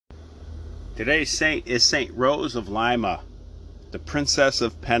Today's saint is Saint Rose of Lima, the Princess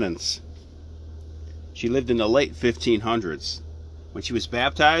of Penance. She lived in the late 1500s. When she was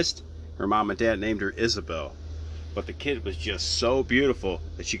baptized, her mom and dad named her Isabel, but the kid was just so beautiful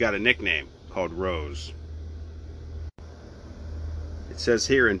that she got a nickname called Rose. It says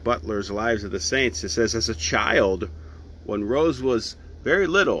here in Butler's Lives of the Saints, it says, as a child, when Rose was very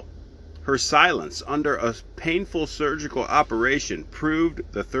little, her silence under a painful surgical operation proved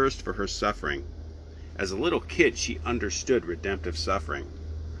the thirst for her suffering. As a little kid, she understood redemptive suffering.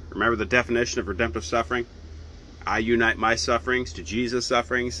 Remember the definition of redemptive suffering? I unite my sufferings to Jesus'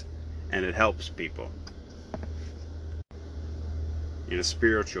 sufferings, and it helps people in a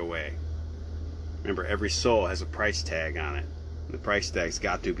spiritual way. Remember, every soul has a price tag on it. The price tag's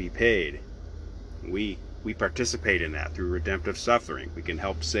got to be paid. We participate in that through redemptive suffering. We can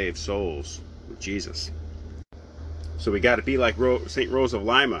help save souls with Jesus. So we got to be like St. Rose of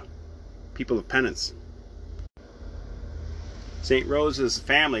Lima, people of penance. St. Rose's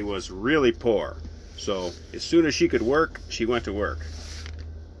family was really poor, so as soon as she could work, she went to work.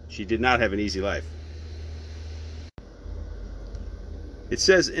 She did not have an easy life. It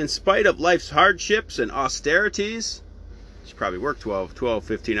says, in spite of life's hardships and austerities, she probably worked 12,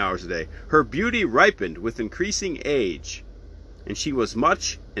 15 hours a day. Her beauty ripened with increasing age, and she was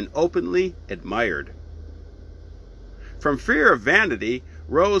much and openly admired. From fear of vanity,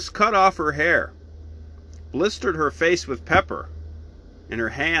 Rose cut off her hair, blistered her face with pepper, and her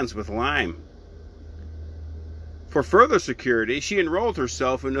hands with lime. For further security, she enrolled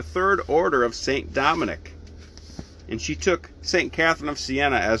herself in the Third Order of St. Dominic, and she took St. Catherine of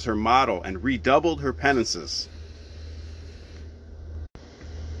Siena as her model and redoubled her penances.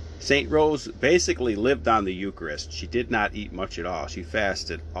 St. Rose basically lived on the Eucharist. She did not eat much at all. She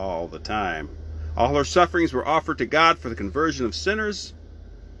fasted all the time. All her sufferings were offered to God for the conversion of sinners,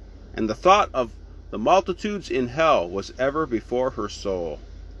 and the thought of the multitudes in hell was ever before her soul.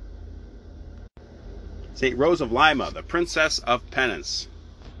 St. Rose of Lima, the Princess of Penance.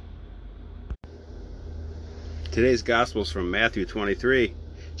 Today's Gospel is from Matthew 23.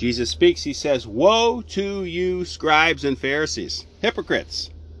 Jesus speaks, he says, "Woe to you, scribes and Pharisees,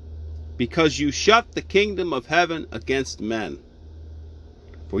 hypocrites! Because you shut the kingdom of heaven against men.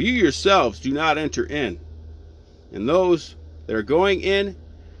 For you yourselves do not enter in, and those that are going in,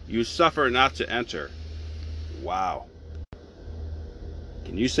 you suffer not to enter." Wow.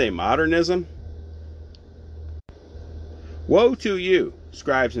 Can you say modernism? Woe to you,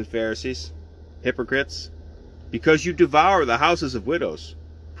 scribes and Pharisees, hypocrites, because you devour the houses of widows,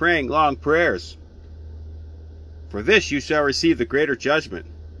 praying long prayers. For this you shall receive the greater judgment.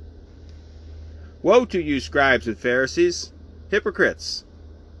 Woe to you, scribes and Pharisees, hypocrites,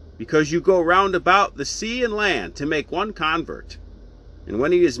 because you go round about the sea and land to make one convert, and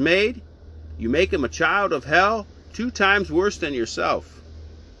when he is made, you make him a child of hell 2 times worse than yourself.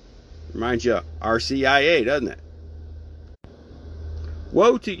 Reminds you of RCIA, doesn't it?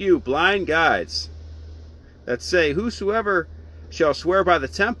 Woe to you, blind guides, that say, whosoever shall swear by the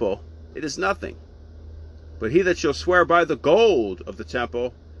temple, it is nothing. But he that shall swear by the gold of the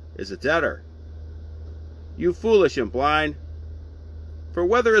temple is a debtor. You foolish and blind, for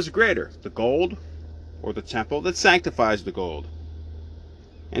whether is greater, the gold or the temple that sanctifies the gold?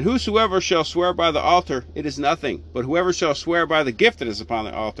 And whosoever shall swear by the altar, it is nothing. But whoever shall swear by the gift that is upon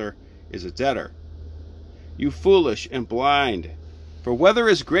the altar is a debtor. You foolish and blind, for whether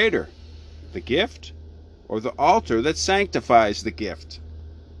is greater, the gift or the altar that sanctifies the gift?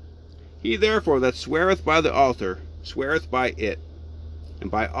 He therefore that sweareth by the altar sweareth by it,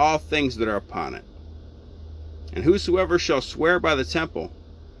 and by all things that are upon it. And whosoever shall swear by the temple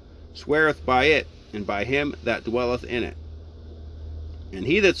sweareth by it, and by him that dwelleth in it. And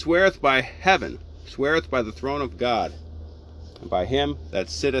he that sweareth by heaven sweareth by the throne of God, and by him that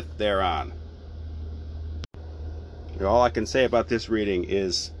sitteth thereon. And all I can say about this reading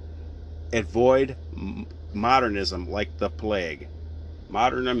is avoid modernism like the plague.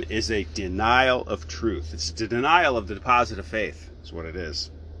 Modernism is a denial of truth. It's a denial of the deposit of faith. That's what it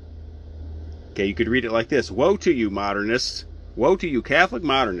is. Okay, you could read it like this. Woe to you, modernists. Woe to you, Catholic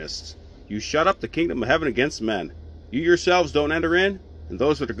modernists. You shut up the kingdom of heaven against men. You yourselves don't enter in, and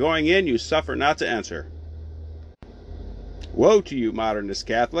those that are going in, you suffer not to enter. Woe to you, modernist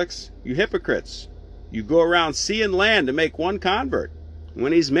Catholics. You hypocrites. You go around sea and land to make one convert. And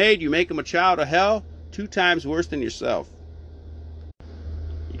when he's made, you make him a child of hell 2 times worse than yourself.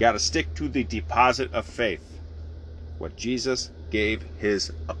 You got to stick to the deposit of faith, what Jesus gave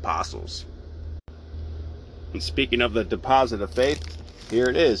his apostles. And speaking of the deposit of faith, here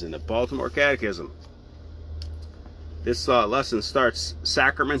it is in the Baltimore Catechism. This lesson starts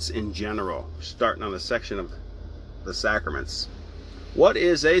sacraments in general, starting on the section of the sacraments. What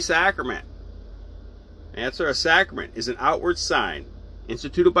is a sacrament? Answer: a sacrament is an outward sign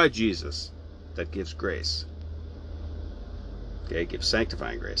instituted by Jesus that gives grace. Okay, gives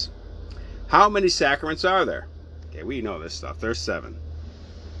sanctifying grace. How many sacraments are there? Okay, we know this stuff. There's 7.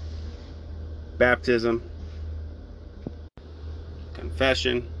 Baptism,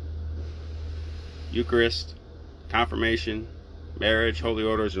 confession, Eucharist, confirmation, marriage, holy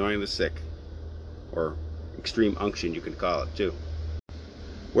orders, anointing the sick, or extreme unction, you can call it too.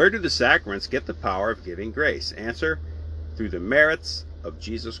 Where do the sacraments get the power of giving grace? Answer: through the merits of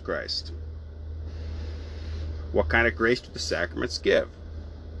Jesus Christ. What kind of grace do the sacraments give?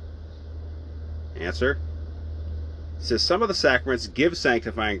 Answer: it says some of the sacraments give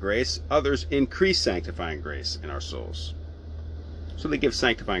sanctifying grace, others increase sanctifying grace in our souls. So they give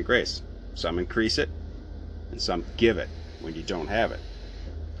sanctifying grace. Some increase it, and some give it when you don't have it.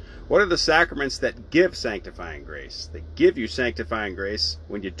 What are the sacraments that give sanctifying grace? They give you sanctifying grace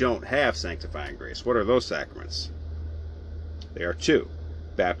when you don't have sanctifying grace. What are those sacraments? They are 2.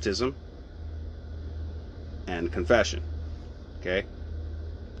 Baptism and confession. Okay?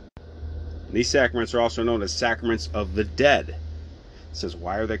 And these sacraments are also known as sacraments of the dead. It says,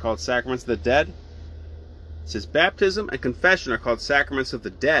 why are they called sacraments of the dead? It says baptism and confession are called sacraments of the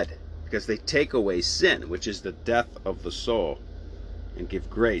dead because they take away sin, which is the death of the soul, and give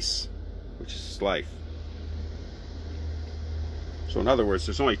grace, which is life. So in other words,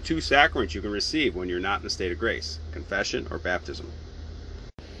 there's only 2 sacraments you can receive when you're not in a state of grace: confession or baptism.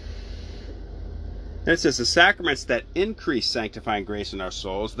 And it says the sacraments that increase sanctifying grace in our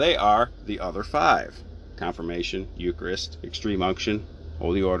souls, they are the other 5: confirmation, Eucharist, extreme unction,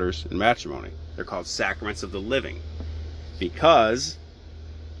 holy orders, and matrimony. They're called sacraments of the living because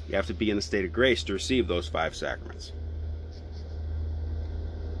you have to be in the state of grace to receive those 5 sacraments.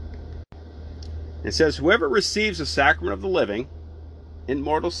 It says, whoever receives the sacrament of the living in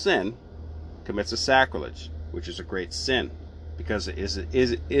mortal sin commits a sacrilege, which is a great sin, because it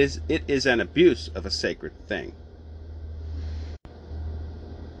is an abuse of a sacred thing.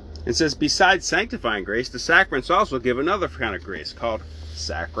 It says, besides sanctifying grace, the sacraments also give another kind of grace called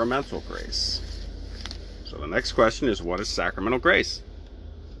sacramental grace. So the next question is, what is sacramental grace?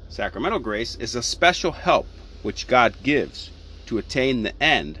 Sacramental grace is a special help which God gives to attain the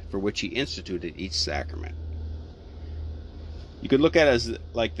end for which He instituted each sacrament. You could look at it as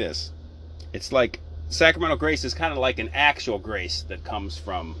like this. It's like sacramental grace is kind of like an actual grace that comes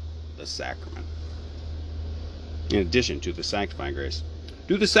from the sacrament, in addition to the sanctifying grace.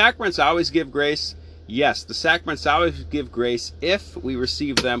 Do the sacraments always give grace? Yes, the sacraments always give grace if we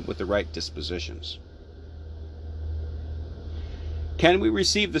receive them with the right dispositions. Can we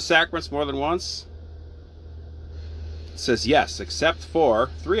receive the sacraments more than once? It says yes, except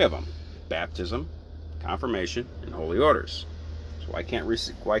for 3 of them: baptism, confirmation, and holy orders. So why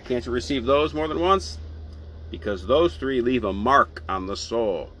can't you receive those more than once? Because those 3 leave a mark on the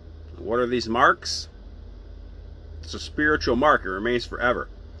soul. What are these marks? It's a spiritual mark. It remains forever.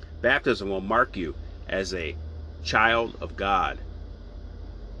 Baptism will mark you as a child of God.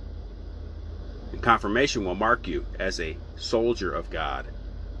 And confirmation will mark you as a soldier of God.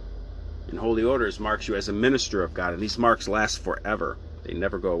 And holy orders marks you as a minister of God. And these marks last forever. They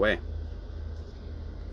never go away.